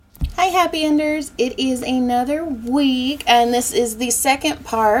Hi, Happy Enders. It is another week, and this is the second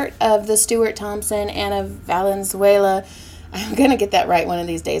part of the Stuart Thompson, Anna Valenzuela. I'm going to get that right one of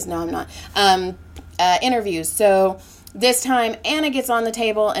these days. No, I'm not. Interviews. So this time, Anna gets on the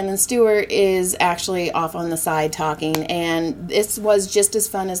table, and then Stuart is actually off on the side talking, and this was just as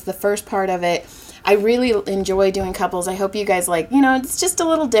fun as the first part of it. I really enjoy doing couples. I hope you guys it's just a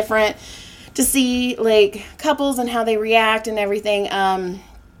little different to see, couples and how they react and everything.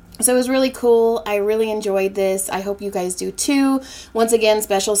 So it was really cool. I really enjoyed this. I hope you guys do too. Once again,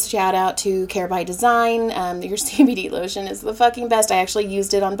 special shout out to Care by Design. Your CBD lotion is the fucking best. I actually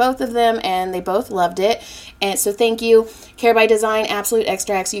used it on both of them and they both loved it. And so thank you. Care by Design, Absolute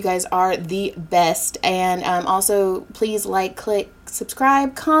Extracts. You guys are the best. And also please click,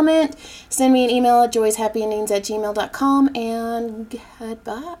 subscribe, comment, send me an email at joyshappyendings@gmail.com and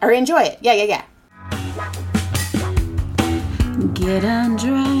goodbye. Or enjoy it. Yeah. Get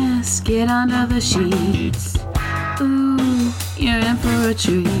undressed, get under the sheets. Ooh, you're in for a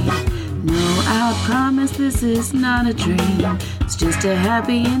treat. No, I promise this is not a dream. It's just a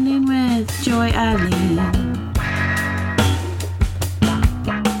happy ending with Joy Eileen.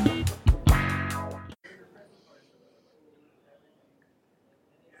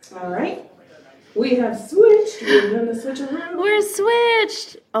 All right. We have switched. We're going to switch around. We're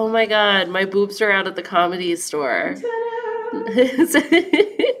switched. Oh my god, my boobs are out at the Comedy Store.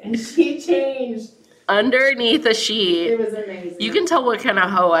 And she changed. Underneath a sheet. It was amazing. You can tell what kind of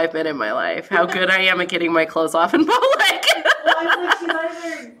hoe I've been in my life. How good I am at getting my clothes off in public. Well, I was she's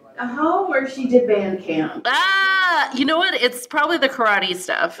either a hoe or she did band camp. You know what? It's probably the karate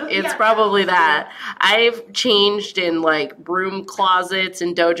stuff. It's probably that. I've changed in broom closets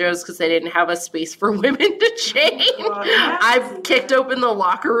and dojos because they didn't have a space for women to change. I've kicked open the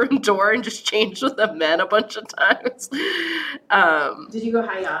locker room door and just changed with the men a bunch of times. Did you go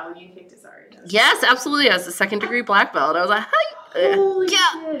hi-ya when you kicked it? Sorry. Yes, absolutely. I was a second-degree black belt. I was like, hi. Holy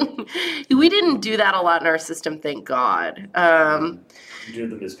shit. We didn't do that a lot in our system, thank God. You do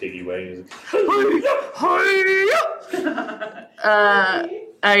the Miss Piggy way.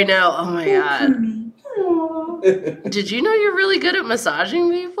 I know. Oh my god. Did you know you're really good at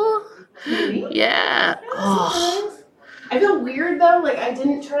massaging people? Maybe. Yeah. Oh. I feel weird though. I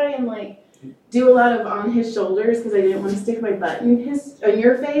didn't try and do a lot of on his shoulders because I didn't want to stick my butt in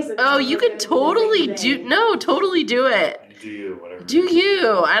your face. Oh, you could totally totally do it. Do you, whatever. Do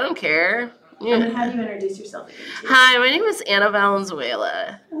you? I don't care. Yeah. And how do you introduce yourself again? Hi, my name is Anna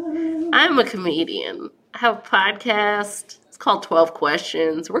Valenzuela. I'm a comedian. I have a podcast. It's called 12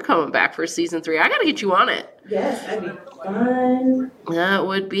 Questions. We're coming back for season 3. I got to get you on it. Yes, that'd be fun. That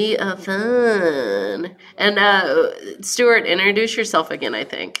would be And Stuart, introduce yourself again, I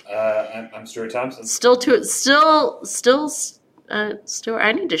think. I'm Stuart Thompson. Stuart,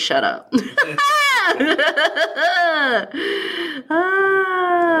 I need to shut up.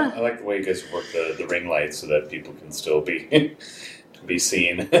 I like the way you guys work the ring lights so that people can still be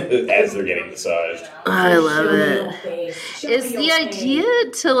seen as they're getting massaged. I love it. Is the idea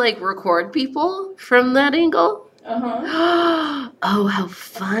to record people from that angle? Uh-huh. Oh, how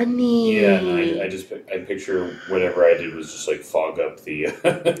funny. Yeah, and I picture whatever I did was just fog up the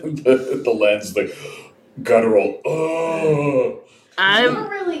the lens, guttural. Oh. You were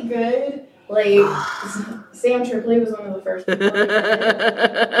really good. Sam Tripoli was one of the first people,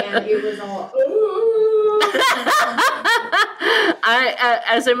 and it was all.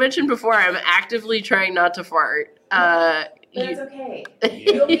 As I mentioned before, I'm actively trying not to fart. That's okay.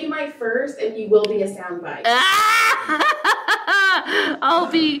 You'll be my first, and you will be a soundbite.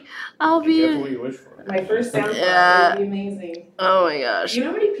 I'll be. Careful what you wish for. My first soundbite will be amazing. Oh my gosh! You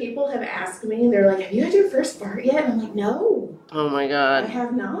know how many people have asked me? They're like, "Have you had your first fart yet?" And I'm like, "No." Oh my god! I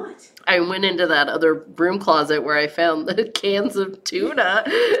have not. I went into that other broom closet where I found the cans of tuna,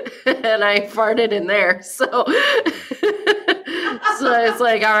 and I farted in there. So it's all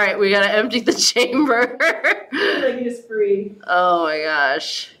right, we gotta empty the chamber. It is free. Oh my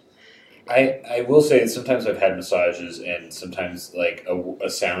gosh. I will say that sometimes I've had massages and sometimes a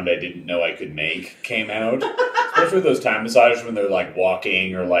sound I didn't know I could make came out. Especially with those time massages when they're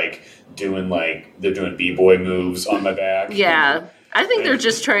walking or doing they're doing b-boy moves on my back. Yeah. I think they're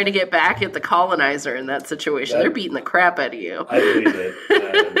just trying to get back at the colonizer in that situation. They're beating the crap out of you. I believe it.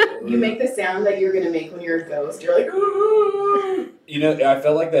 You make the sound that you're going to make when you're a ghost. You're like, ooh. I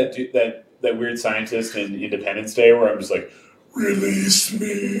felt like that weird scientist in Independence Day where I'm just release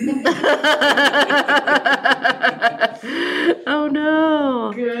me. Oh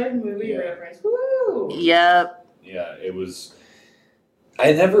no. Good movie reference. Woo. Yep. Yeah, it was.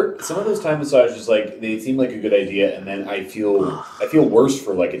 Some of those Thai massages, like, they seem like a good idea, and then I feel worse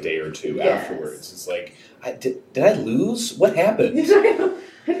for like a day or two afterwards. It's like, did I lose? What happened? I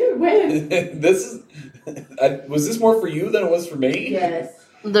didn't win. Was this more for you than it was for me? Yes.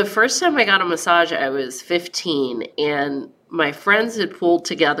 The first time I got a massage, I was 15, and my friends had pulled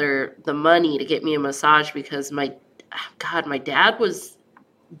together the money to get me a massage because my dad was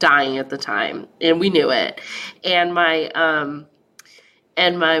dying at the time, and we knew it. And my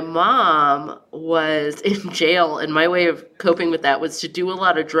mom was in jail, and my way of coping with that was to do a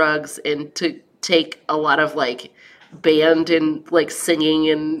lot of drugs and to take a lot of like band and like singing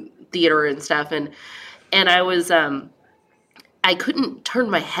and theater and stuff. And I was I couldn't turn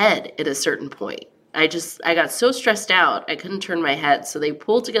my head at a certain point. I got so stressed out, I couldn't turn my head. So they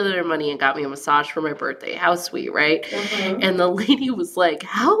pulled together their money and got me a massage for my birthday. How sweet, right? Uh-huh. And the lady was like,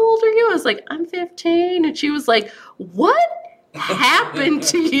 "How old are you?" I was like, "I'm 15." And she was like, "What happened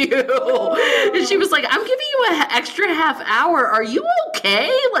to you?" And she was like, "I'm giving you an extra half hour. Are you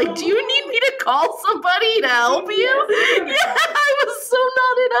okay? Like, do you need me to call somebody to help you?" Yeah, I was so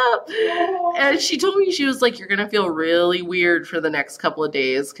knotted up. And she told me, she was like, "You're going to feel really weird for the next couple of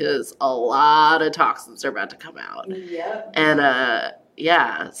days because a lot of toxins are about to come out." Yep. And,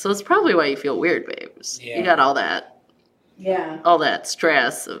 yeah, so it's probably why you feel weird, babes. Yeah. You got all that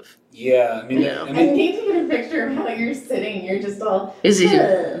stress of... Yeah, I mean, Yeah. I need to get a picture of how you're sitting. You're just all... Is he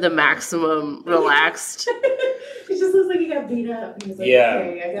the maximum relaxed? It just looks like you got beat up. He's like, yeah,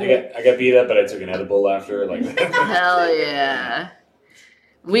 okay, I got beat up, but I took an edible after. Like, Hell yeah.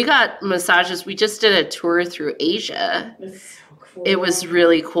 We got massages. We just did a tour through Asia. That's so cool. It was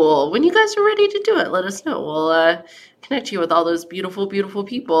really cool. When you guys are ready to do it, let us know. We'll connect you with all those beautiful, beautiful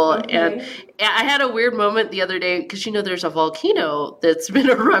people. Okay. And I had a weird moment the other day because, there's a volcano that's been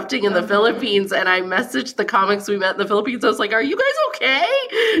erupting in the Philippines. And I messaged the comics we met in the Philippines. I was like, "Are you guys okay?"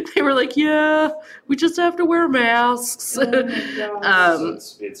 They were like, "Yeah, we just have to wear masks." Oh my gosh.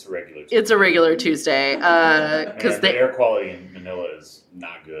 so it's regular. It's a regular Tuesday because the air quality in Manila is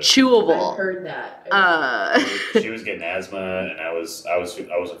not good. chewable. I've heard that. She was getting asthma, and I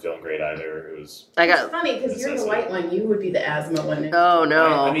wasn't feeling great either. It was. It's funny because you're the white one. You would be the asthma one. Oh no!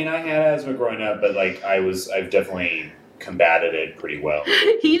 I mean, I had asthma growing up, but like I've definitely combated it pretty well.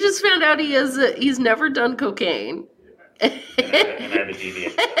 He just found out he's never done cocaine. And I have a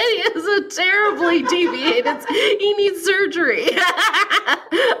deviant. He is a terribly deviated. He needs surgery.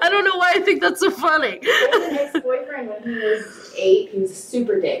 I don't know why I think that's so funny. I had an ex-boyfriend when he was 8. He was a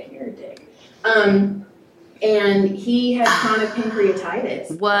super dick. You're a dick. And he had chronic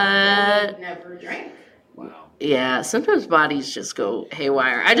pancreatitis. What? He never drank. Wow. Yeah, sometimes bodies just go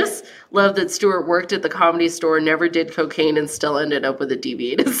haywire. I just love that Stuart worked at the Comedy Store, never did cocaine, and still ended up with a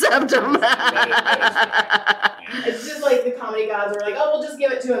deviated septum. It's just like the comedy gods are like, "Oh, we'll just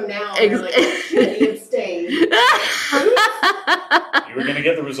give it to him now." And they're like, "Oh, shit, he abstained." You were gonna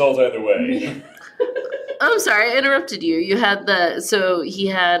get the result either way. I'm sorry, I interrupted you. He had the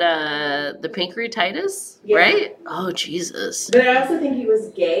pancreatitis, Yeah. right? Oh, Jesus. But I also think he was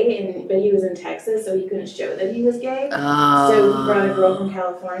gay, but he was in Texas, so he couldn't show that he was gay. Oh. So he brought a girl from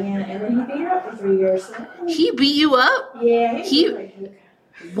California, and then he beat her up for 3 years. So, He beat you up? yeah. He-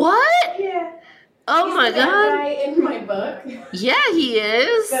 What? Yeah. Oh He's my the bad God. guy in my book. Yeah, he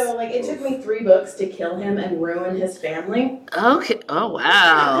is. So, like, it took me 3 books to kill him and ruin his family. Okay. Oh,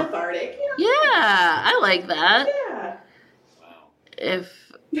 wow. Cathartic. Yeah, I like that. Yeah.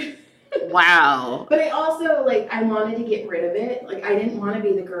 Wow. But I also, like, I wanted to get rid of it. Like, I didn't want to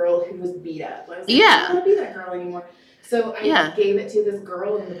be the girl who was beat up. I was like, Yeah. I don't want to be that girl anymore. So I Yeah. gave it to this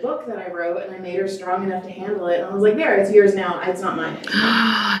girl in the book that I wrote, and I made her strong enough to handle it. And I was like, "There, it's yours now. It's not mine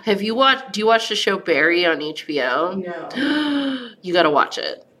anymore." Do you watch the show Barry on HBO? No. You gotta watch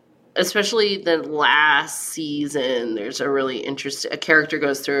it. Especially the last season, there's a character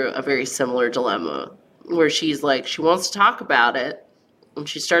goes through a very similar dilemma where she's like, she wants to talk about it, and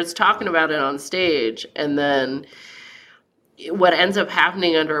she starts talking about it on stage, and then what ends up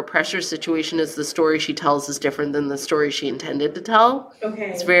happening under a pressure situation is the story she tells is different than the story she intended to tell. Okay.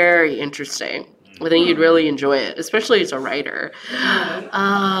 It's very interesting. I think you'd really enjoy it, especially as a writer. Okay.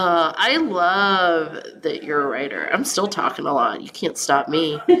 I love that you're a writer. I'm still talking a lot. You can't stop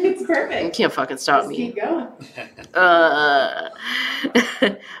me. It's You perfect. can't fucking stop Just me. keep going.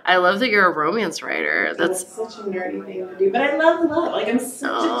 I love that you're a romance writer. That's such a nerdy thing to do. But I love love. Like, I'm such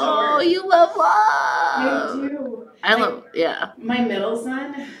a Oh, dork. you love I love. do. I love, yeah. My middle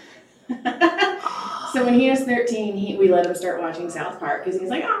son. So when he was 13, we let him start watching South Park because he's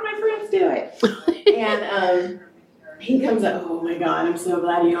like, "Oh, my friends do it." And he comes up, "Oh my God, I'm so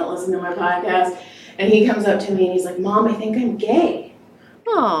glad you don't listen to my podcast." And he comes up to me and he's like, "Mom, I think I'm gay."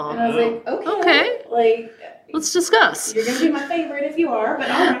 Oh. And I was like, okay. Okay. Like, Let's discuss. you're going to be my favorite if you are,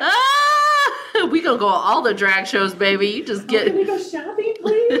 but all right. We gonna go all the drag shows, baby. You just Can get. we go shopping,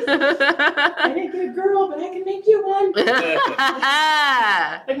 please? I didn't get a girl, but I can make you one.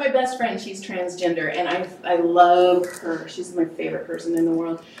 Like my best friend, she's transgender, and I love her. She's my favorite person in the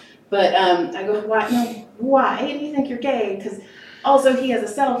world. But I go, why? No, why do you think you're gay? Because also he has a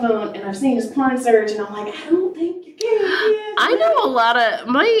cell phone, and I've seen his porn search, and I'm like, I don't think you're gay. I know a lot of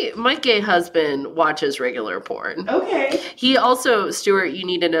my gay husband watches regular porn. Okay. He also, Stuart, you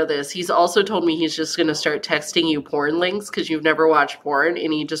need to know this. He's also told me he's just gonna start texting you porn links because you've never watched porn,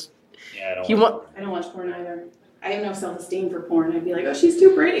 and he just Yeah, I don't watch porn either. I have no self-esteem for porn. I'd be like, oh, she's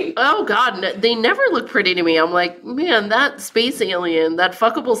too pretty. Oh God, they never look pretty to me. I'm like, man, that space alien, that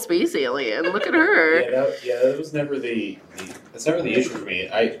fuckable space alien. Look at her. that was never that's never the issue for me.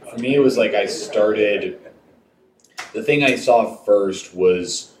 For me, it was like I started. The thing I saw first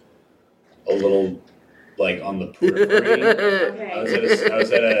was a little like on the periphery. Okay. I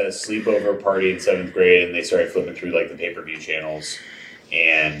was at a sleepover party in 7th grade, and they started flipping through like the pay-per-view channels,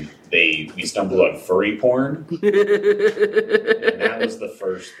 and we stumbled on furry porn, and that was the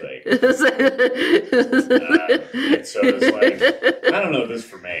first thing. And so it was like, I don't know if this is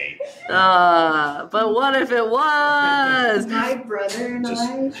for me. But what if it was? My brother and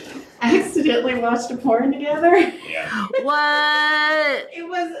I accidentally watched a porn together. Yeah. What? It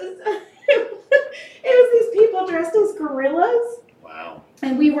was these people dressed as gorillas. Wow.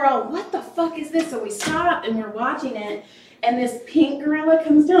 And we were all, what the fuck is this? So we stopped and we're watching it. And this pink gorilla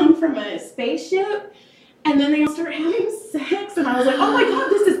comes down from a spaceship. And then they all start having sex. And I was like, oh my God,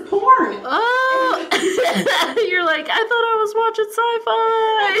 this is porn. Oh, you're like, I thought I was watching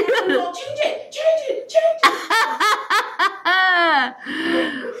sci-fi. Well, change it. I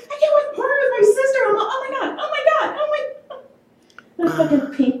can't watch porn with my sister. I'm like, oh my God. That fucking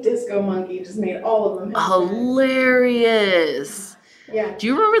pink disco monkey just made all of them have sex. Hilarious. Yeah. Do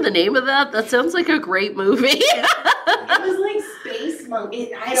you remember the name of that? That sounds like a great movie. It was like Space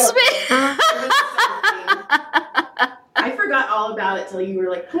Monkey. I don't know. It was something. I forgot all about it till you were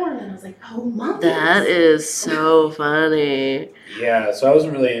like porn, and I was like, oh, monkeys. That is so funny. Yeah, so I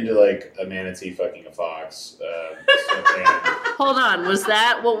wasn't really into like a manatee fucking a fox. Hold on, was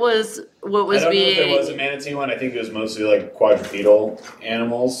that what was I don't know if it was a manatee one. I think it was mostly like quadrupedal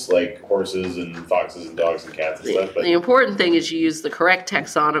animals, like horses and foxes and dogs and cats and stuff. But the important thing is you use the correct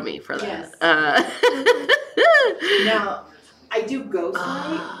taxonomy for that. Yes. Now, I do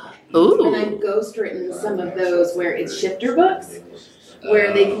ghostwrite, and I've ghostwritten some of those where it's shifter books,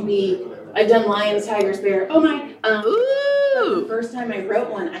 where they can be. I've done lions, tigers, bear. Oh my! The first time I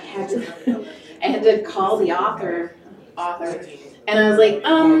wrote one, I had to call the author, and I was like,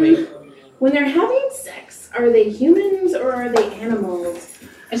 when they're having sex, are they humans or are they animals?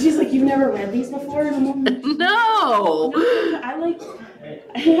 And she's like, you've never read these before? And I'm like, No.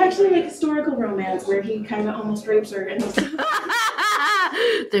 I actually like historical romance where he kind of almost rapes her. And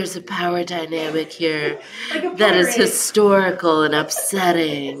There's a power dynamic here like a that is pirate. historical and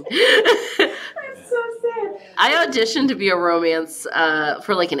upsetting. That's so sad. I auditioned to be a romance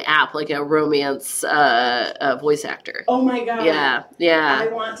for like an app, like a romance voice actor. Oh my God. Yeah. I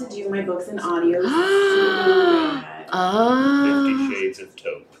want to do my books in audio. Oh. 50 Shades of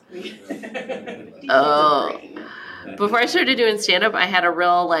Taupe. Oh. Before I started doing stand-up, I had a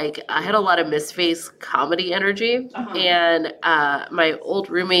lot of misface comedy energy. Uh-huh. And my old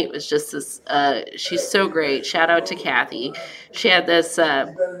roommate was just this, she's so great. Shout out to Kathy. She had this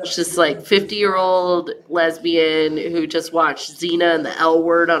just like 50-year-old lesbian who just watched Xena and the L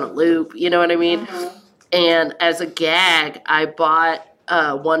Word on a loop. You know what I mean? Uh-huh. And as a gag, I bought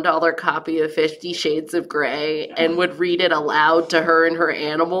a $1 copy of 50 Shades of Grey and would read it aloud to her and her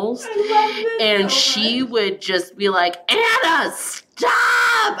animals. I love this And so she much. would just be like, Anna, stop!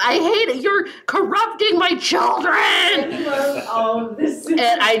 I hate it. You're corrupting my children. I love all of this. And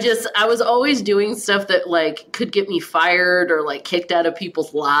I was always doing stuff that like could get me fired or like kicked out of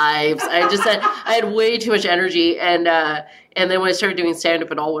people's lives. I had way too much energy. And then when I started doing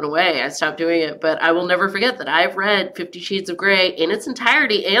stand-up, it all went away. I stopped doing it. But I will never forget that I've read 50 Shades of Grey in its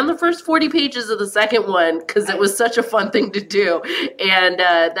entirety and the first 40 pages of the second one because it was such a fun thing to do. And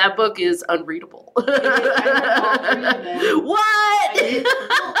that book is unreadable. I read all 3 of them. What?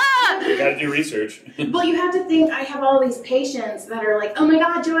 You gotta do research. Well, you have to think I have all these patients that are like, oh my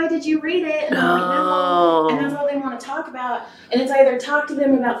God, Joy, did you read it? And I'm like, no. And that's all they want to talk about. And it's either talk to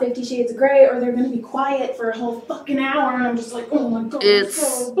them about 50 Shades of Grey or they're going to be quiet for a whole fucking hour. And I'm just like, oh my God, I'm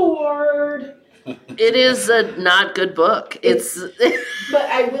so bored. It is a not good book. It's But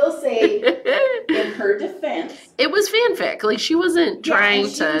I will say, in her defense, it was fanfic. Like she wasn't trying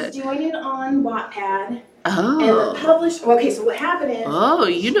and she to. was doing it on Wattpad, and the Oh, publisher. Okay, so what happened is, oh,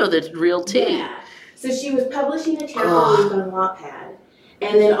 you know the real tea. yeah. So she was publishing a tarot week on Wattpad,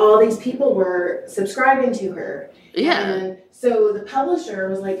 and then all these people were subscribing to her. Yeah. And so the publisher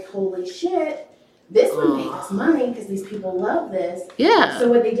was like, "Holy shit, this would make us money because these people love this." Yeah. So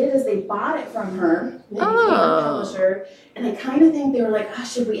what they did is they bought it from her. They became a publisher, and I kind of think they were like, "Oh,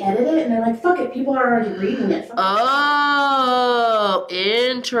 should we edit it?" And they're like, "Fuck it, people are already reading it." Fuck it. Oh,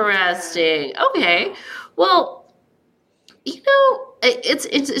 interesting. Okay. Well, it's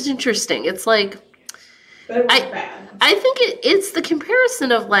interesting. It's like But it was bad. I think it's the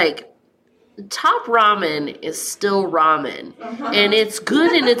comparison of like top ramen is still ramen, and it's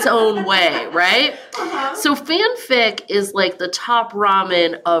good in its own way, right? So fanfic is like the top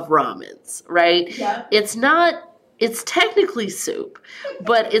ramen of ramens, right? Yeah. It's technically soup,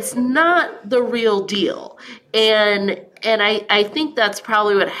 but it's not the real deal. And I think that's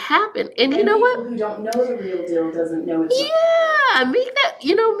probably what happened. And you know what? People who don't know the real deal doesn't know it's Yeah, make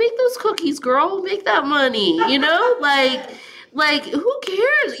those cookies, girl. Make that money, like who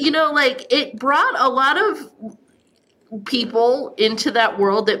cares? Like it brought a lot of people into that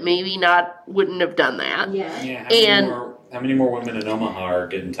world that maybe wouldn't have done that. Yeah. Yeah. How many more women in Omaha are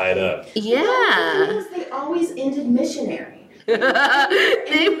getting tied up? Yeah. Because they always ended missionary. they,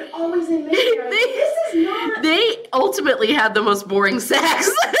 They always end missionary. This is not. they ultimately had the most boring sex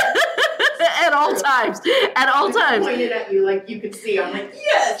at all times. At all times. Pointed at you like you could see. I'm like,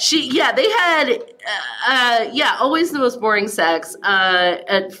 yes. They had, always the most boring sex.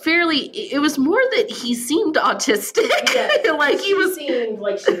 It was more that he seemed autistic. Yes. Like he was, seemed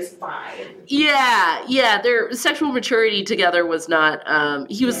like she was 5. yeah, their sexual maturity together was not,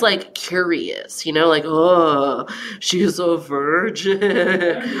 he was like curious, like, oh, she's a virgin.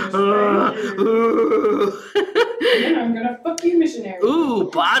 Ooh. And then I'm gonna fuck you, missionary. Ooh,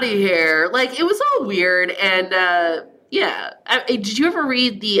 body hair. Like, it was all weird. And, did you ever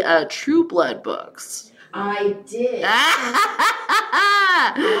read the True Blood books? I did.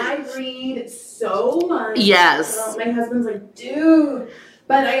 I read so much. Yes. My husband's like, dude.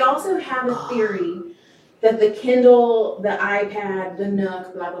 But I also have a theory that the Kindle, the iPad, the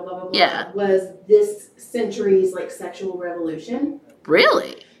Nook, blah, blah, blah, blah, blah, was this century's, like, sexual revolution.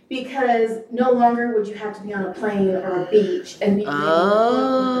 Really? Because no longer would you have to be on a plane or a beach and be reading a book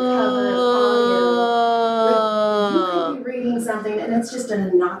with the cover of audio. Like, you could be reading something and it's just an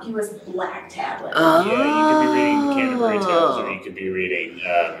innocuous black tablet. Yeah, you could be reading Canterbury Tales, or you could be reading,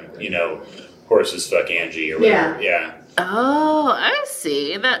 Horses Fuck Angie, or whatever. Yeah. Oh, I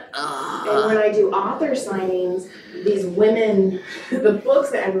see. And when I do author signings, these women, the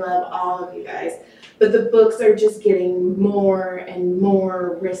books that I love all of you guys, but the books are just getting more and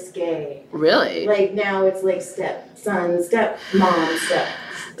more risque. Really? Like now it's like stepson, stepmom,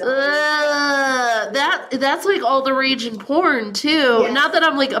 that's like all the rage in porn too. Yes. Not that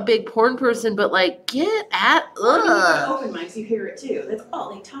I'm like a big porn person, but like get at open mics, you hear it too. That's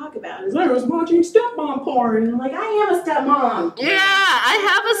all they talk about is I was watching stepmom porn, and I'm like, I am a stepmom. Yeah, I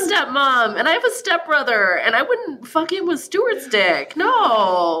have a stepmom and I have a stepbrother, and I wouldn't fuck him with Stuart's dick.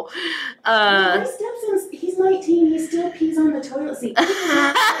 No. My stepson, he's 19. He still pees on the toilet seat.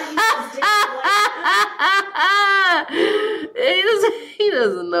 He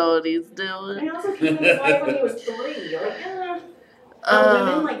doesn't know what he's doing. I also came in his life when he was 3. Like,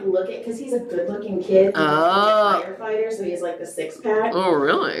 women like look at, because he's a good-looking kid. He's a firefighter, so he has like the 6-pack. Oh,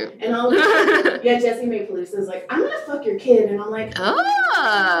 really? And I'll Jesse May Pelusa's like, I'm gonna fuck your kid, and I'm like,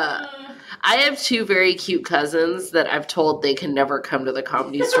 I have 2 very cute cousins that I've told they can never come to the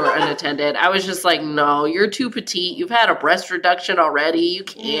Comedy Store unattended. I was just like, no, you're too petite. You've had a breast reduction already. You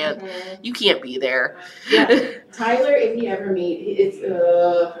can't. You can't be there. Yeah, Tyler, if you ever meet, it's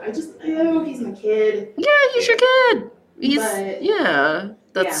he's my kid. Yeah, he's your kid.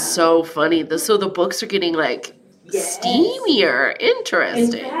 That's so funny. So the books are getting like steamier.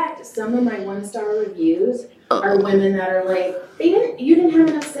 Interesting. In fact, some of my 1-star reviews are women that are like, you didn't have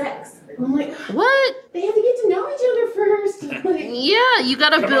enough sex. I'm like, what? They have to get to know each other first. Like, yeah, you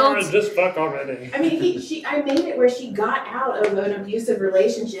gotta build. Come on, just fuck already. I mean, I made it where she got out of an abusive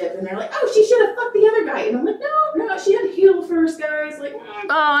relationship, and they're like, oh, she should have fucked the other guy, and I'm like, no, she had to heal first, guys. Like, oh,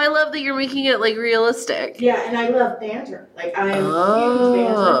 I love that you're making it like realistic. Yeah, and I love banter. Like, I am a huge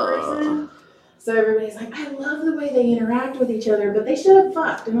banter person. So everybody's like, I love the way they interact with each other, but they should have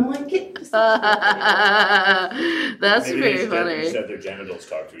fucked. And I'm like, get this. That's Maybe very they funny. should have their genitals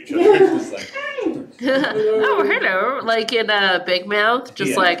talk to each other. Yeah. It's like, Oh, hello. Like in Big Mouth,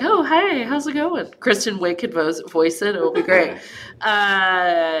 just Yeah. like, oh, hey, how's it going? Kristen Wiig could voice it. It'll be great.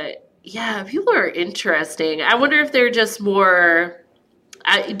 Yeah, people are interesting. I wonder if they're just more.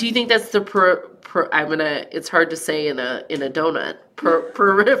 Do you think that's the it's hard to say in a donut.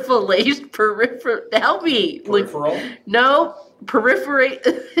 Help me. peripheral? No,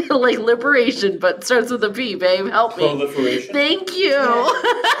 peripherate, like liberation, but starts with a P, babe. Help me. Proliferation? Thank you.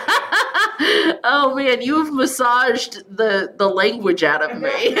 Oh man, you've massaged the language out of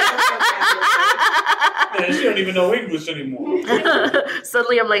me. Man, she don't even know English anymore.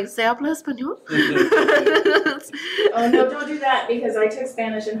 Suddenly I'm like, ¿se habla español? Oh no, don't do that, because I took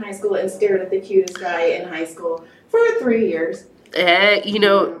Spanish in high school and stared at the cutest guy in high school for 3 years. You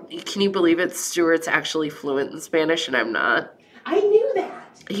know, can you believe it? Stuart's actually fluent in Spanish and I'm not. I knew that.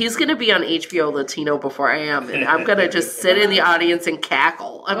 He's going to be on HBO Latino before I am, and I'm going to just sit in the audience and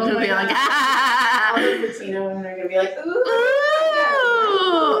cackle. I'm going to be like, All the Latino women are going to be like, ooh. ooh,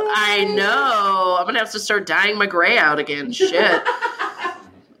 I know. I'm going to have to start dyeing my gray out again. Shit.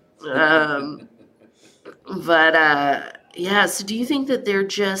 Yeah, so do you think that they're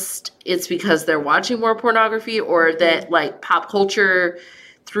just, it's because they're watching more pornography, or that, like, pop culture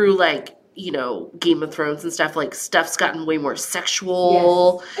through, like, you know, Game of Thrones and stuff, like, stuff's gotten way more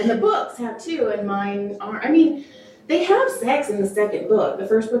sexual? Yes. And the books have too, and mine are, I mean, they have sex in the second book. The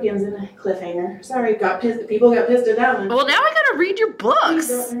first book ends in a cliffhanger. Sorry, people got pissed at that one. Well, now I gotta read your books.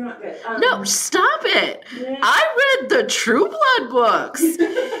 They're not good. No, stop it. Yeah. I read the True Blood books.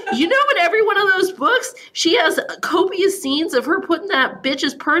 You know, in every one of those books, she has copious scenes of her putting that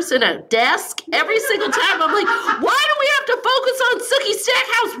bitch's purse in a desk every single time. I'm like, why do we have to focus on Sookie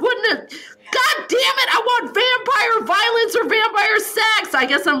Stackhouse putting a... God damn it, I want vampire violence or vampire sex. I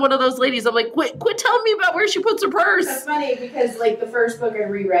guess I'm one of those ladies. I'm like, quit telling me about where she puts her purse. That's funny, because like the first book I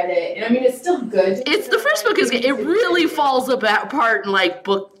reread it, and I mean it's still good. It's the first book is it really falls apart in like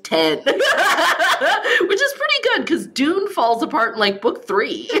book 10, which is pretty good because Dune falls apart in like book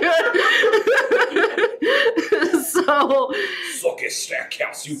 3. So, Sookie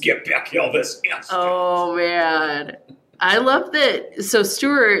Stackhouse, you get back Elvis. oh man, I love that. So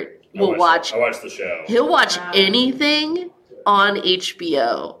Stuart will watch. I watch the show. He'll watch anything on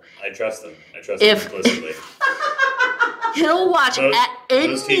HBO. I trust them. I trust them implicitly. He'll watch Those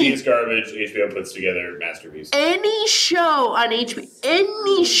any TV is garbage. HBO puts together masterpiece. any show on HBO.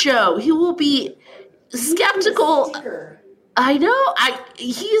 Any show, he will be skeptical. I know.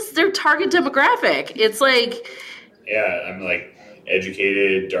 He's their target demographic. It's like, Yeah, I'm like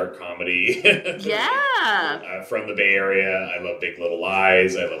educated, dark comedy. yeah. From the Bay Area. I love Big Little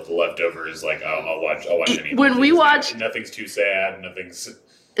Lies. I love The Leftovers. Like I'll watch any. When we watch, nothing's too sad. Nothing's.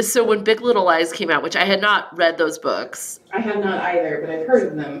 So when Big Little Lies came out, which I had not read those books. I have not either, but I've heard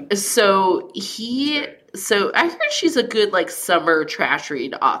of them. So I heard she's a good like summer trash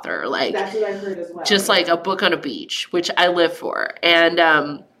read author. Like That's what I've heard as well. just like a book on a beach, which I live for. And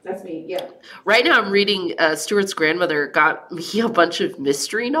that's me, yeah. right now I'm reading Stuart's grandmother got me a bunch of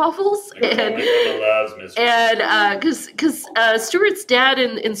mystery novels. My grandma loves mystery. And because Stuart's dad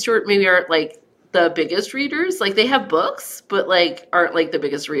and Stuart maybe aren't like the biggest readers. Like they have books, but like aren't like the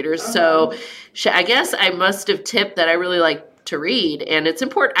biggest readers. So I guess I must have tipped that I really like to read, and it's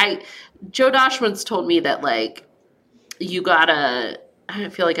important. Joe Doshman's told me that like you gotta. I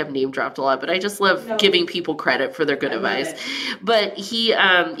feel like I've name dropped a lot, but I just love giving people credit for their good advice. But he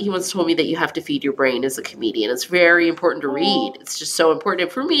once told me that you have to feed your brain as a comedian. It's very important to read. It's just so important.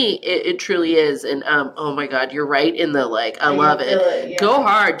 And for me, it truly is. And oh my God, you're right in the like, I love it. Yeah. Go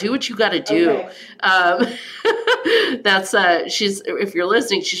hard. Do what you got to do. Okay. That's she's. If you're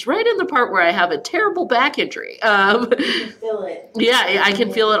listening, she's right in the part where I have a terrible back injury. You can feel it. Yeah, I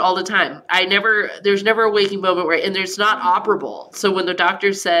can feel it all the time. There's never a waking moment where, and there's not operable. So when the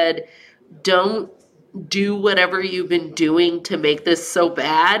doctor said, don't do whatever you've been doing to make this so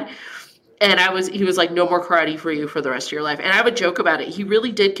bad. And he was like, no more karate for you for the rest of your life. And I have a joke about it. He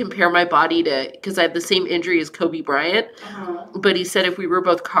really did compare my body to, because I have the same injury as Kobe Bryant. But he said if we were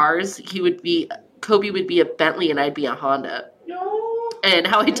both cars, Kobe would be a Bentley and I'd be a Honda. And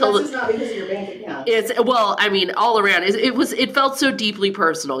how he told it's not because of your bank account. It's I mean, all around. It felt so deeply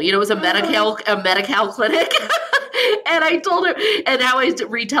personal. You know, it was a Medi-Cal clinic. And I told him, and how I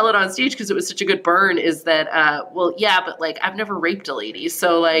retell it on stage because it was such a good burn is that, well, yeah, but like I've never raped a lady,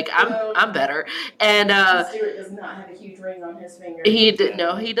 so like I'm better. And Stewart does not have a huge ring on his finger. he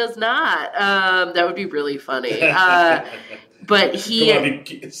does not. That would be really funny. But he Come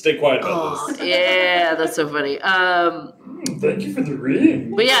on, stay quiet about this. yeah, that's so funny. Thank you for the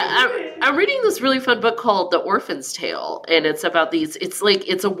ring. But yeah, I'm reading this really fun book called The Orphan's Tale, and it's about these.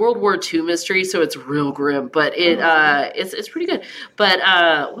 It's a World War II mystery, so it's real grim, but it's pretty good. But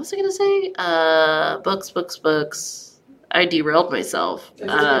what was I gonna say? Books. I derailed myself.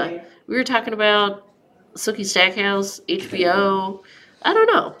 We were talking about Sookie Stackhouse, HBO. I don't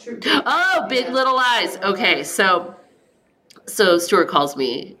know. Oh, Big Little Lies. Okay, so Stuart calls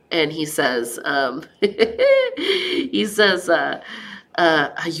me and he says,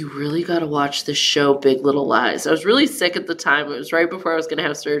 you really got to watch this show, Big Little Lies. I was really sick at the time. It was right before I was going to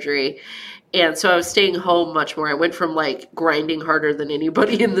have surgery. And so I was staying home much more. I went from like grinding harder than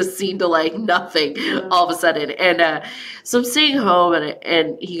anybody in the scene to like nothing all of a sudden. And so I'm staying home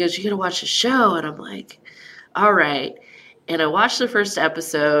and he goes, you got to watch the show. And I'm like, all right. And I watched the first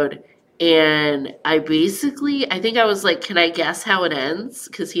episode. And I think I was like, can I guess how it ends?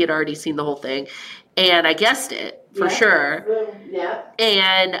 Because he had already seen the whole thing. And I guessed it for sure. Yeah.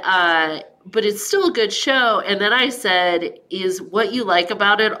 And, but it's still a good show. And then I said, is what you like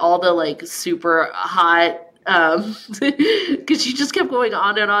about it all the like super hot, because she just kept going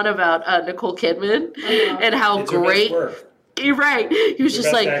on and on about Nicole Kidman and how It's her great. best work. You're right. He was Her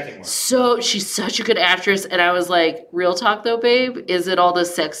just best like, acting work. so she's such a good actress. And I was like, real talk though, babe, is it all the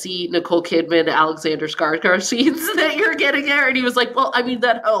sexy Nicole Kidman, Alexander Skarsgård scenes that you're getting there? And he was like, well, I mean,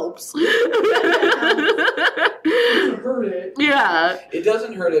 that helps. Hurt it. Yeah. It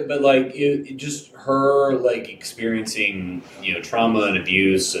doesn't hurt it, but like it just her like experiencing trauma and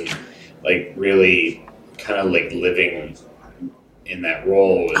abuse and like really kind of like living in that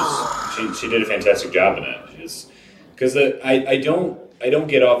role she did a fantastic job in it. Because I don't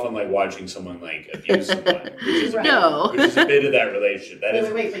get off on like watching someone like abuse someone, which is No. which is a bit of that relationship. That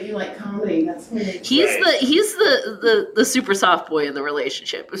is Wait, but you like comedy? That's weird. He's Right. the super soft boy in the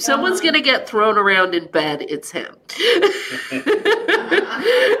relationship. If someone's gonna get thrown around in bed, it's him.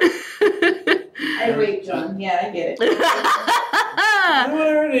 I wait, John. Yeah, I get it. I don't want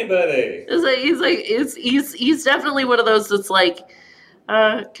to hurt anybody. He's definitely one of those that's like,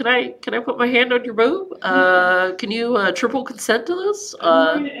 can I put my hand on your boob? Can you triple consent to this?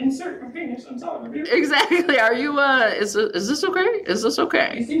 I'm going to insert my penis inside of you. Exactly. Are you is this okay? Is this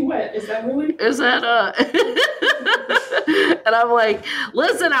okay? You seem wet. Is that really? Is that and I'm like,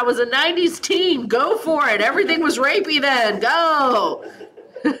 listen, I was a 90s teen. Go for it. Everything was rapey then. Go.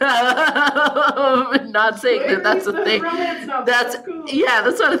 Not saying that that's a thing. That's cool. yeah,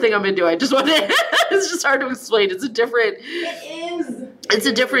 that's not a thing I'm into. I just want to it's just hard to explain. It's a different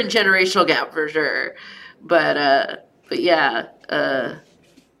generational gap for sure. But yeah,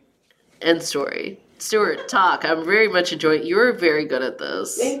 end story. Stuart, talk. I'm very much enjoying. You're very good at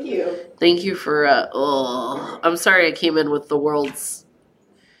this. Thank you. Thank you for. I'm sorry I came in with the world's.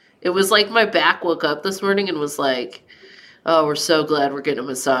 It was like my back woke up this morning and was like, "Oh, we're so glad we're getting a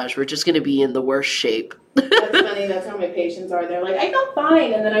massage. We're just going to be in the worst shape." That's funny. That's how my patients are. They're like, "I felt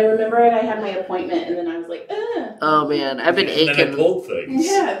fine," and then I remembered I had my appointment, and then I was like, "Ugh." Oh man, I've been And then I aching. pulled things.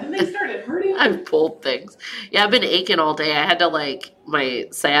 Yeah. Then they started hurting. I've pulled things. Yeah, I've been aching all day. I had to my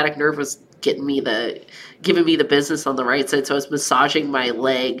sciatic nerve was giving me the business on the right side, so I was massaging my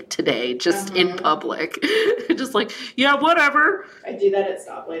leg today, just in public, just like, yeah, whatever. I do that at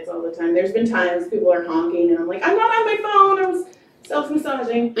stoplights all the time. There's been times people are honking, and I'm like, I'm not on my phone. I was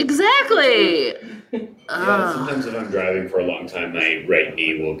self-massaging. Exactly. Yeah, sometimes if I'm driving for a long time, my right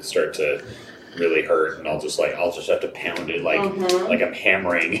knee will start to really hurt, and I'll just have to pound it like I'm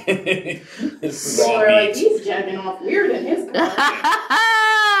hammering. People are like, he's jacking off weird in his car.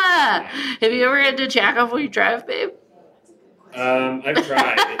 Have you ever had to jack off when you drive, babe? I've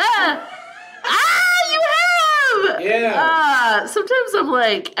tried. You have. Yeah. Sometimes I'm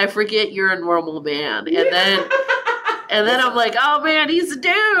like, I forget you're a normal man, and then I'm like, oh man, he's a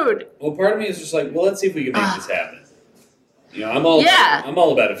dude. Well, part of me is just like, well, let's see if we can make this happen. I'm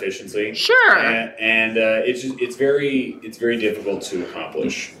all about efficiency. Sure. And it's very difficult to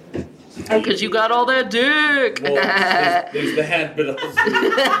accomplish. Because you got all that dick. Well, there's that, but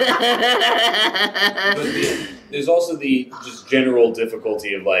there's also the just general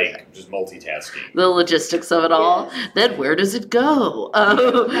difficulty of just multitasking. The logistics of it all. Then where does it go?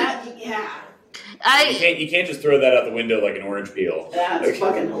 Yeah. You can't just throw that out the window like an orange peel. That's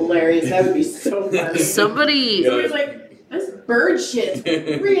fucking hilarious. That would be so funny. Somebody's Somebody's like, This bird shit's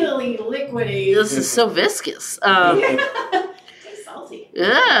really liquidy. This is so viscous. It's salty.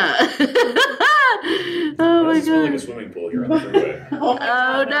 Yeah. Oh Why my does it smell like a god. swimming pool here on the freeway? Oh,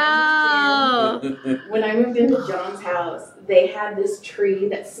 my Oh God. no. When I moved into John's house, they had this tree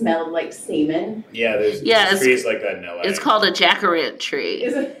that smelled like semen. Yeah, there's Yeah, trees like that in LA. It's called a jacarant tree.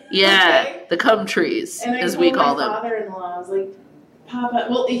 Is it? Yeah, Okay. the cum trees, And I as told we call my them. father-in-law, I was like, Papa,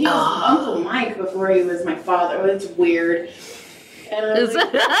 well, he was Oh. Uncle Mike before he was my father. Well, it's weird. And I was like,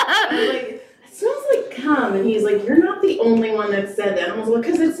 it smells like cum. And he's like, you're not the only one that said that. I was like,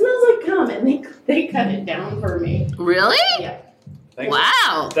 because it smells like cum. And they cut it down for me. Really? Yeah. Thanks,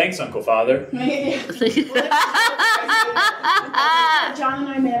 Wow. Thanks, Uncle Father. John and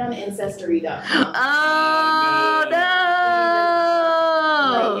I met on Ancestry.com. Oh no.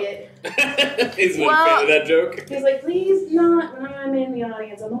 Like it. He's a Well- fan of that joke. He's like, please not when I'm in the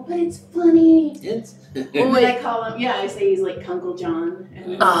audience. I'm like, but it's funny. And then I call him, I say he's like Uncle John. And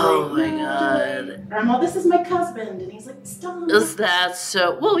he's Oh like, my "No." god. Or I'm all, this is my husband. And he's like, stop. Is that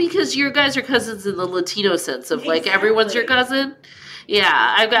so? Well, because you guys are cousins in the Latino sense of like Exactly. everyone's your cousin. Yeah,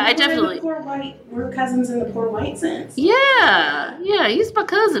 I We're definitely. the poor white, we're cousins in the poor white sense. Yeah, he's my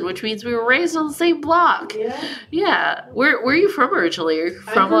cousin, which means we were raised on the same block. Yeah. Yeah. Where are you from originally? Are you I'm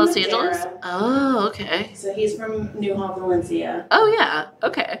from from Los Madera. Angeles? Oh, okay. So he's from Newhall, Valencia. Oh, yeah.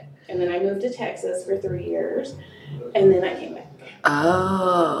 Okay. And then I moved to Texas for 3 years. And then I came back.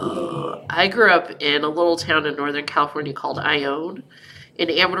 Oh. I grew up in a little town in Northern California called Ione in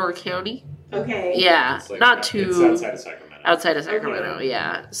Amador County. Okay. Yeah. It's like- Not It's too outside of Sacramento. outside of Sacramento. Okay.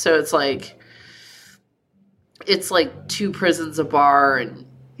 Yeah. So it's like 2 prisons, a bar, and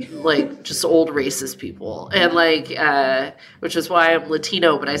like just old racist people. And like, which is why I'm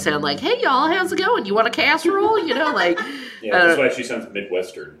Latino, but I sound like, hey y'all, how's it going? You want a casserole? You know, like, Yeah, that's why she sounds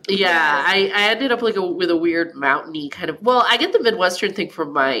Midwestern. yeah, I ended up like with a weird mountainy kind of, well, I get the Midwestern thing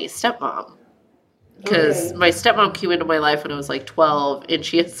from my stepmom. Because Okay. my stepmom came into my life when I was like 12, and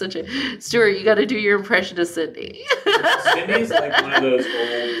she has such a, Stuart, you got to do your impression of Cindy. Cindy's like one of those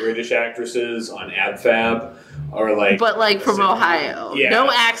old British actresses on AbFab, or like, But like from Cindy. Ohio. Yeah.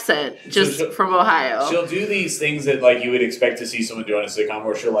 No accent, just she'll- from Ohio. She'll do these things that like you would expect to see someone do on a sitcom,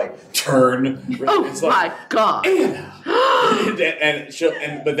 where she'll like turn. Oh It's my like, god.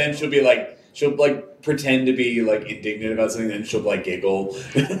 but then she'll be like, she'll like pretend to be like indignant about something, then she'll like giggle.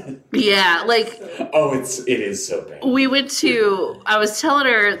 Yeah, like Oh, it is so bad. we went to, I was telling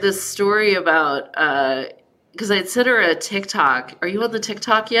her this story about, because I'd sent her a TikTok. Are you on the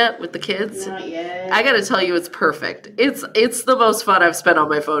TikTok yet with the kids? Not yet. I gotta tell you, it's perfect. It's the most fun I've spent on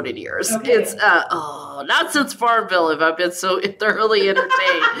my phone in years. Okay. It's not since Farmville have I been so thoroughly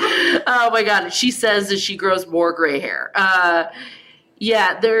entertained. Oh my god! She says as she grows more gray hair.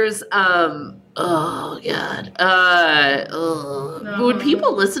 Yeah, there's oh god. When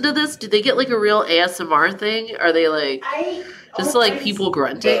people listen to this, do they get like a real ASMR thing? Are they like just like people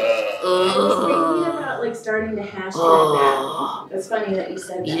grunting? I was thinking Ugh. about like starting to hashtag Oh. that. That's funny that you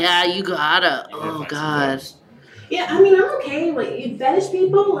said that. Yeah, you gotta. You gotta Oh find some god. things. Yeah, I mean, I'm okay. Like, you fetish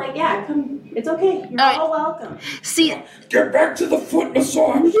people, like, yeah, come. It's okay. You're Alright. all welcome. See, Get back to the foot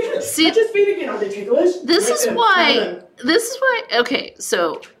massage. See- Touch his feet again. Are they ticklish? This Right is then. why- Tell them. okay,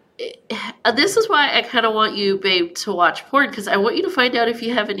 so this is why I kind of want you, babe, to watch porn, because I want you to find out if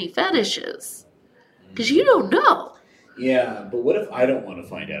you have any fetishes. Because you don't know. Yeah, but what if I don't want to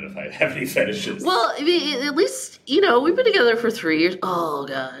find out if I have any fetishes? Well, I mean, at least, we've been together for 3 years. Oh,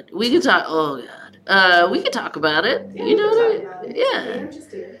 God. We could talk, we could talk about it. Yeah, You know we what I can talk about mean? it. Yeah. I'm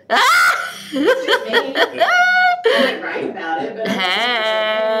just here. Ah! I might write about it, but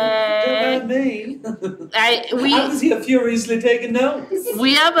Hey. me. I was here furiously taking notes.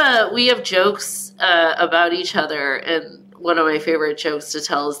 we have jokes about each other, and one of my favorite jokes to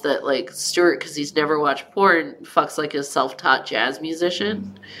tell is that like Stuart, because he's never watched porn, fucks like a self-taught jazz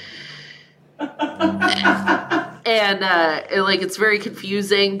musician, and like it's very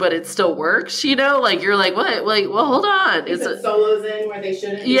confusing, but it still works. Like you're like, what? Like, well, hold on, Is it's it solos in where they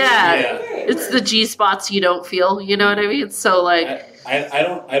shouldn't? be? Yeah. Okay, it's the G spots you don't feel. You know what I mean? So like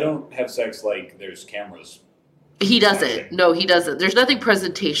I don't have sex like there's cameras. he doesn't. No, he doesn't. There's nothing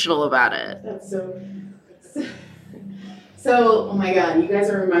presentational about it. That's so. So, oh my god, you guys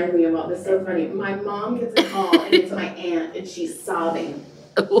are reminding me about this. So funny. My mom gets a call, and it's my aunt, and she's sobbing.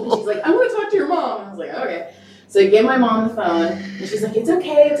 And she's like, I want to talk to your mom. I was like, okay. So I get my mom the phone, and she's like, it's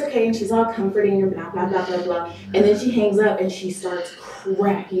okay. And she's all comforting her, blah, blah, blah, blah, blah. And then she hangs up, and she starts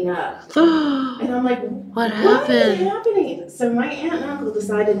cracking up. And I'm like, What what is happened? happening? So my aunt and uncle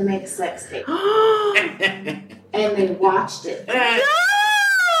decided to make a sex tape, and they watched it.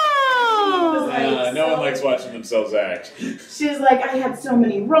 It was, like, No one likes watching themselves act. She's like, I had so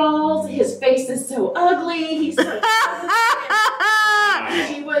many rolls. His face is so ugly. He's so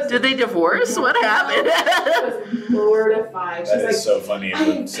She was. Did they divorce? What happened? She was mortified. She's That like, is so funny.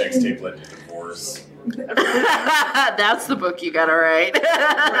 When sex tape led to divorce. That's the book you gotta write.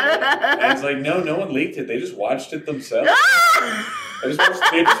 And it's like, no one leaked it. They just watched it themselves. They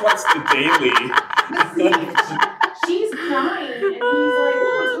just watched the daily. she's crying, and he's like,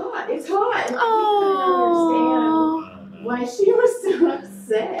 no, it's hot. And Oh. I couldn't understand why she was so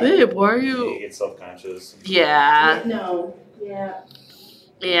upset. Babe, why are You you? get self-conscious. Yeah. No. Yeah.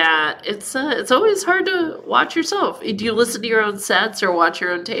 Yeah, it's always hard to watch yourself. Do you listen to your own sets or watch your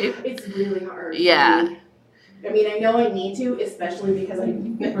own tape? It's really hard. Yeah. I mean, I know I need to, especially because I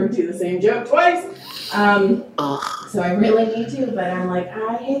never do the same joke twice. So I really need to, but I'm like,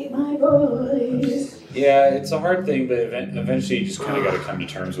 I hate my voice. Yeah, it's a hard thing, but eventually you just kind of got to come to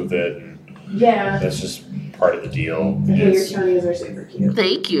terms with it. And Yeah. that's just part of the deal. Hey, your Tonys are super cute.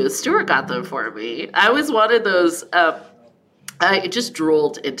 Thank you. Stuart got them for me. I always wanted those. I just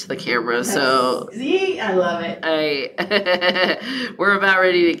drooled into the camera, so See, I love it. we're about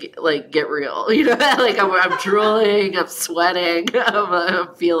ready to get real. You know, like I'm drooling, I'm sweating,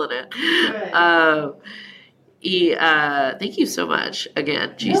 I'm feeling it. Good. Thank you so much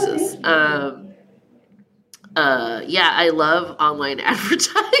again, Jesus. thank Yeah, I love online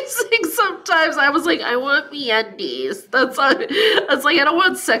advertising. Sometimes I was like, I want MeUndies. That's like, I don't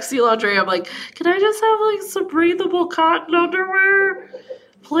want sexy lingerie. I'm like, can I just have like some breathable cotton underwear,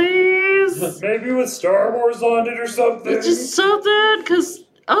 please? Maybe with Star Wars on it or something. Just something, because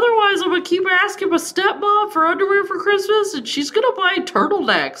otherwise I'm gonna keep asking my stepmom for underwear for Christmas, and she's gonna buy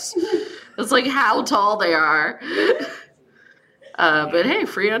turtlenecks. It's like how tall they are. But hey,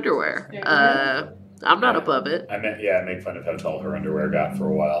 free underwear. I'm not above it. I make fun of how tall her underwear got for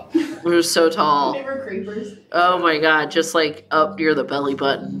a while. We're so tall. They were creepers. Oh my god, just like up near the belly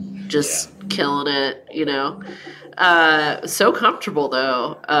button. Just killing it, you know. So comfortable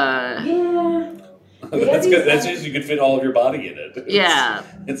though. Yeah. That's good. That's just you could fit all of your body in it. Yeah.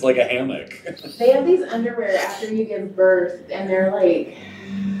 It's like a hammock. They have these underwear after you give birth, and they're like.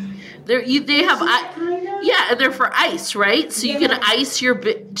 They have Kind of? yeah, and they're for ice, right? So you can Yeah. ice your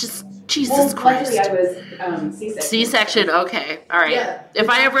just Jesus Well, Christ. luckily I was C-section. C-section, okay, all right. Yeah. If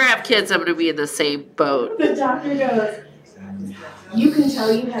I ever have kids, I'm gonna be in the same boat. The doctor goes, you can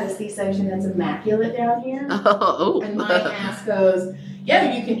tell you had a C-section that's immaculate down here. Oh. And my ass goes, yeah,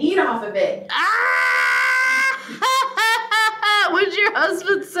 but you can eat off of it. Ah! What did your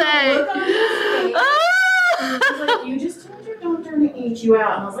husband say? Look on his face. Ah! He's like, you just told your doctor to eat you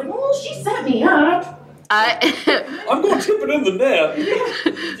out. And I was like, well, she set me up. I'm going to tip it in the net.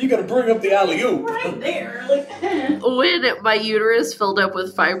 You got to bring up the alley-oop. Right there. Like, When my uterus filled up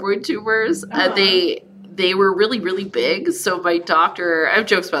with fibroid tumors, they were really, really big. So my doctor, I have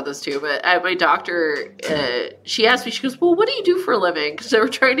jokes about this too, but my doctor, she asked me, she goes, well, what do you do for a living? Because they were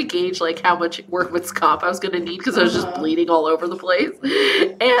trying to gauge like how much workman's comp I was going to need because I was just bleeding all over the place.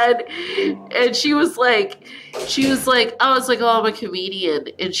 And she was like, I was like, oh, I'm a comedian.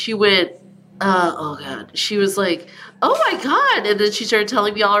 And she went, oh God. She was like, oh my God. And then she started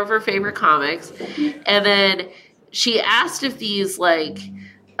telling me all of her favorite comics. And then she asked if these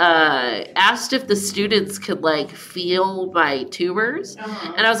asked if the students could like feel my tumors.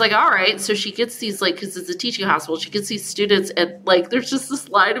 And I was like, all right. So she gets these because it's a teaching hospital, she gets these students and like there's just this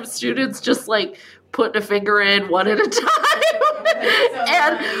line of students just like putting a finger in one at a time.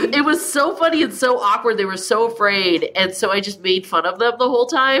 And it was so funny and so awkward. They were so afraid. And so I just made fun of them the whole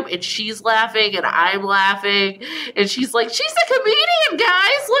time. And she's laughing and I'm laughing. And she's like, she's a comedian,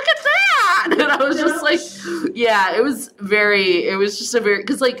 guys. Look at that. And I was just like, yeah, it was just a very,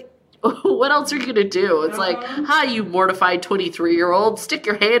 because like, what else are you going to do? It's like, hi, you mortified 23-year-old. Stick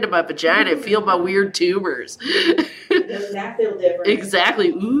your hand in my vagina and feel my weird tumors. does that feel different? Exactly.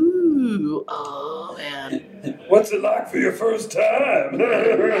 Ooh. Oh, man. What's it like for your first time?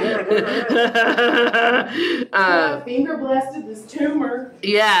 Finger blasted this tumor.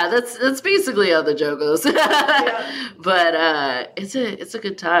 Yeah, that's basically how the joke goes. Yeah. But it's a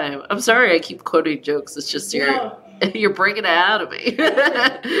good time. I'm sorry I keep quoting jokes. It's just you're bringing it out of me.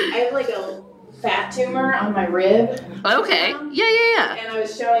 I have like a fat tumor on my rib. Okay. Yeah. And I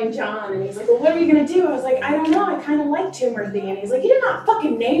was showing John, and he's like, well, what are you going to do? I was like, I don't know. I kind of like tumors being. He's like, you did not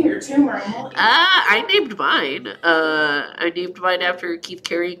fucking name your tumor. I'm like, I named mine. I named mine after Keith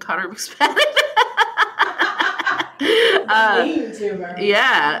Carey and Connor McSpadden. name tumor.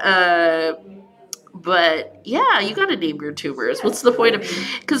 Yeah. But yeah, you gotta name your tumors. What's the point of?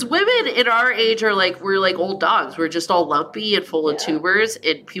 Because women in our age are like we're like old dogs. We're just all lumpy and full of tumors,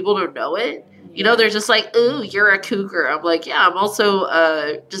 and people don't know it. You know, they're just like, ooh, you're a cougar. I'm like, yeah, I'm also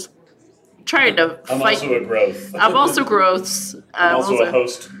just trying to I'm fight. also a growth. I'm also growths. I'm also a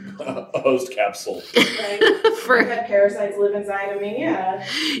host capsule. Like, For had parasites live inside of me. Yeah.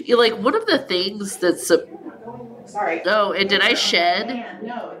 you like one of the things that's Sorry. oh, and did I shed? Man,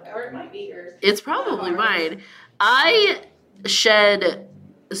 no, or it might be yours. It's probably mine. I shed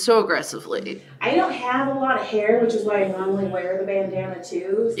so aggressively. I don't have a lot of hair, which is why I normally wear the bandana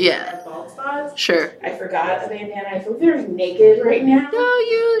too. So Yeah. I have bald spots. Sure. I forgot a bandana. I feel very naked right now. No,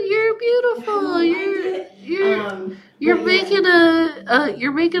 you're beautiful.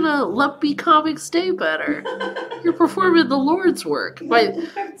 You're making a lumpy comics day better. You're performing the Lord's work.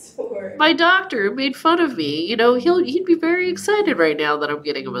 My doctor made fun of me. You know, he'd be very excited right now that I'm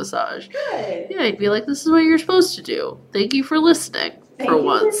getting a massage. Good. Yeah, he'd be like, "This is what you're supposed to do. Thank you for listening for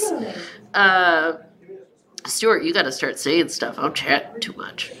once." Stuart, you got to start saying stuff. I'm chatting too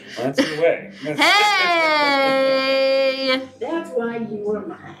much. That's your way. Hey! That's why you were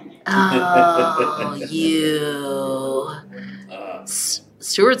mine. Oh, you.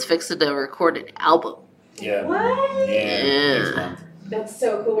 Stuart's fixing to record an album. Yeah. What? Yeah. Next month. That's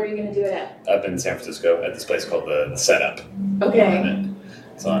so cool. Where are you going to do it at? Up in San Francisco at this place called the Setup. Okay.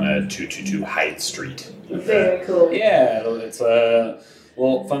 It's on 222 Hyde Street. Very cool. Yeah, it's a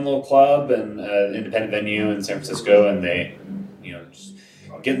fun little club and independent venue in San Francisco, and they, just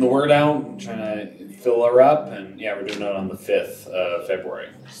getting the word out, trying to fill her up, and yeah, we're doing it on the 5th of February.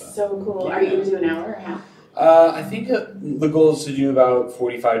 So cool. Are you going to do an hour or half? I think the goal is to do about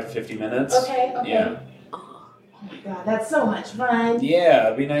 45 to 50 minutes. Okay. Yeah. Oh my god, that's so much fun. Yeah,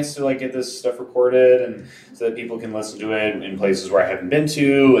 it'd be nice to get this stuff recorded, and so that people can listen to it in places where I haven't been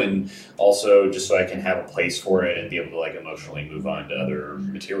to, and also just so I can have a place for it and be able to emotionally move on to other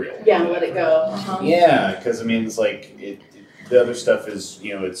material. Yeah, let it go. Uh-huh. Yeah, because it's the other stuff is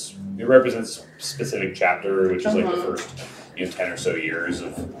it represents a specific chapter, which is the first 10 or so years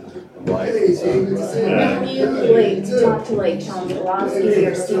of life. Have you talked to Sean Velocity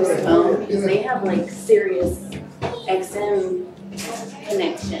or Steve Simone, because they have serious XM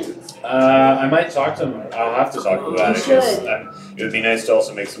connections. I might talk to him. I'll have to talk to him about it, because should. it would be nice to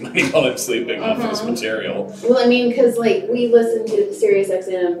also make some money while I'm sleeping off this material. Well, I mean, because we listen to Sirius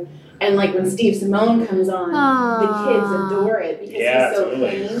XM, and when Steve Simone comes on, the kids adore it because he's so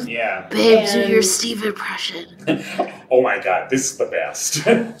totally. clean. Yeah. Babe, do your Steve impression. Oh my god, this is the best.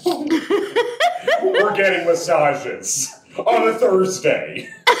 We're getting massages on a Thursday.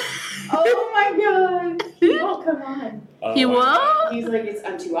 Oh my god. He won't come on. He won't? He's like,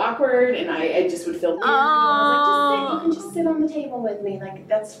 I'm too awkward, and I just would feel weird. I was like, you can just sit on the table with me.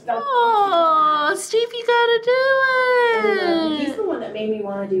 That's Oh, Steve, you gotta do he's it. the one that made me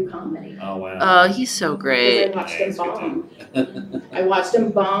want to do comedy. Oh wow. Oh, he's so Because great. I watched him it's good bomb. I watched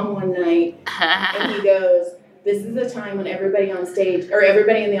him bomb one night, and he goes, this is the time when everybody on stage, or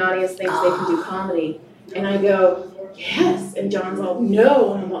everybody in the audience thinks they can do comedy. And I go, yes. And John's all,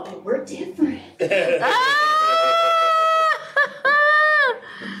 no. And I'm like, oh, we're different.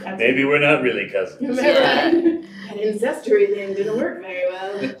 Maybe we're not really cousins. That ancestry thing didn't work very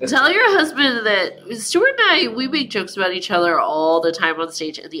well. Tell your husband that Stuart and I, we make jokes about each other all the time on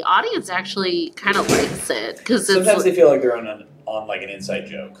stage, and the audience actually kind of likes it because it's Sometimes they feel like they're on an inside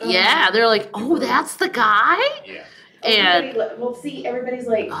joke. yeah, they're like, oh, that's the guy. Yeah. And Well, see, everybody's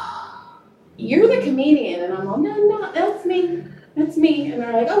like, you're the comedian. And I'm like, no, that's me. That's me. And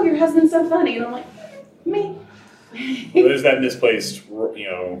they're like, oh, your husband's so funny. And I'm like, me. Well, there's that misplaced,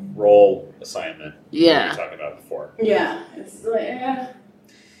 role assignment. Yeah. we were talking about before. Yeah. It's like,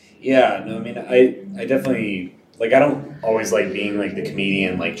 Yeah, no, I mean, I definitely, I don't always like being, the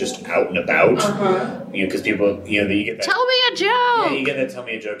comedian, just out and about. uh-huh. Because people, you get that. tell me a joke. Yeah, you get that tell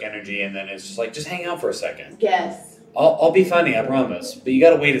me a joke energy, and then it's just just hang out for a second. Yes. I'll be funny, I promise. But you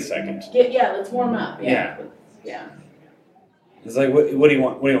gotta wait a second. Yeah, let's warm up. Yeah. It's like, what do you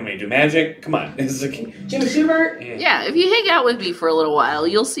want? What do you want me to do? Magic? Come on. It's like, Jim Schubert? Yeah, if you hang out with me for a little while,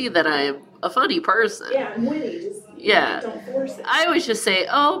 you'll see that I'm a funny person. Yeah, I'm witty. Just don't force it. I always just say,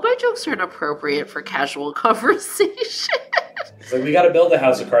 oh, my jokes aren't appropriate for casual conversation. it's like we gotta build a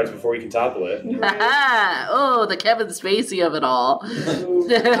house of cards before we can topple it. Right. Oh, the Kevin Spacey of it all.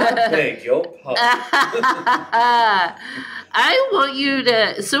 Thank you. I want you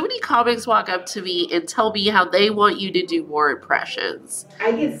to. So many comics walk up to me and tell me how they want you to do more impressions.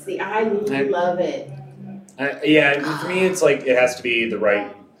 I can see. I love it. For me, it's it has to be the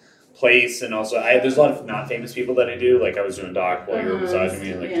right place, and also there's a lot of not famous people that I do. I was doing Doc while you were massaging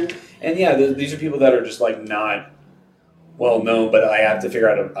me, and these are people that are just not well known, but I have to figure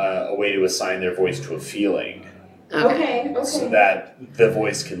out a way to assign their voice to a feeling. Okay. so that the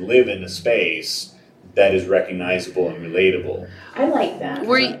voice can live in a space that is recognizable and relatable. I like that.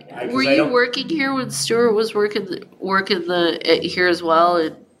 Were you working here when Stuart was working here as well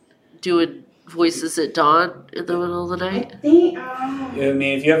and doing voices at dawn in the middle of the night? I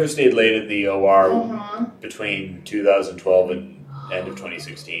mean, if you ever stayed late at the OR between 2012 and end of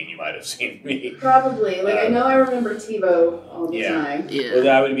 2016, you might have seen me. Probably. I know I remember TiVo all the time. Yeah. Well,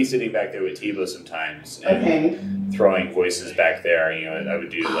 I would be sitting back there with Tebow sometimes and throwing voices back there. I would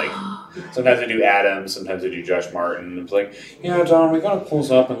do sometimes I do Adam, sometimes I do Josh Martin. It's like, yeah, Don, we gotta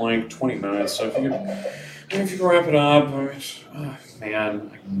close up in 20 minutes. So if you can wrap it up,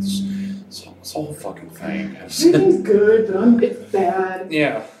 man, it's the whole fucking thing. Everything's good, but it's bad.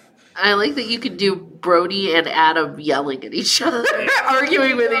 Yeah. I like that you could do Brody and Adam yelling at each other,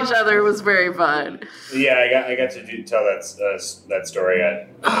 arguing with each other was very fun. Yeah, I got to tell that story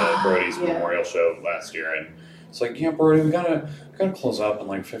at Brody's memorial show last year, and it's like, yeah, Brody, we gotta close up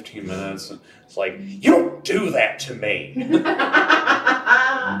in 15 minutes. And it's like, you don't do that to me.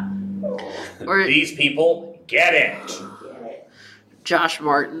 Or these people get it. Josh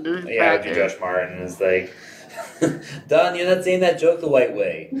Martin. Yeah, I do Josh Martin. It's like, Don, you're not saying that joke the white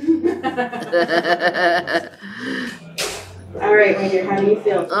way. All right, my dear, how do you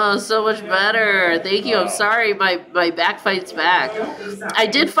feel? Oh, so much better. Thank you. I'm sorry, my back fights back. I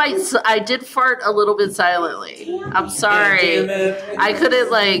did fart a little bit silently. I'm sorry. I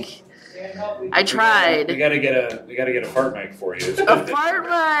couldn't I tried. We gotta get a fart mic for you. A fart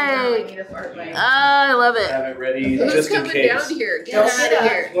mic. I love it. Have it ready Who's just in coming case. down here? Get out of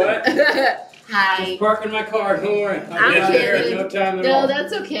here. What? Hi. Parking my car. Don't worry. I'm I'll be there in kidding. no time at No, all.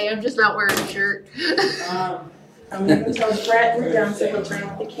 that's okay. I'm just not wearing a shirt. I'm going to tell Brett we're done so he'll turn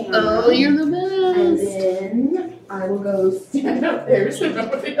off the camera. Oh, you're the And best. then I will go stand up there so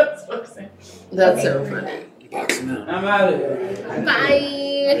nobody else looks in. That's so funny. Box them out. I'm out of here. Bye.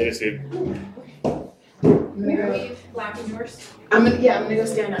 Later, Steve. I'm going to go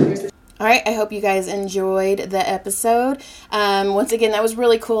stand up. Here's the All right, I hope you guys enjoyed the episode. Once again, that was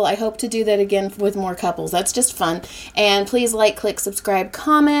really cool. I hope to do that again with more couples. That's just fun. And please click, subscribe,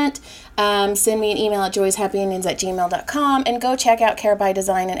 comment. Send me an email at joyshappyendings@gmail.com. And go check out Care by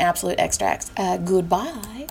Design and Absolute Extracts. Goodbye.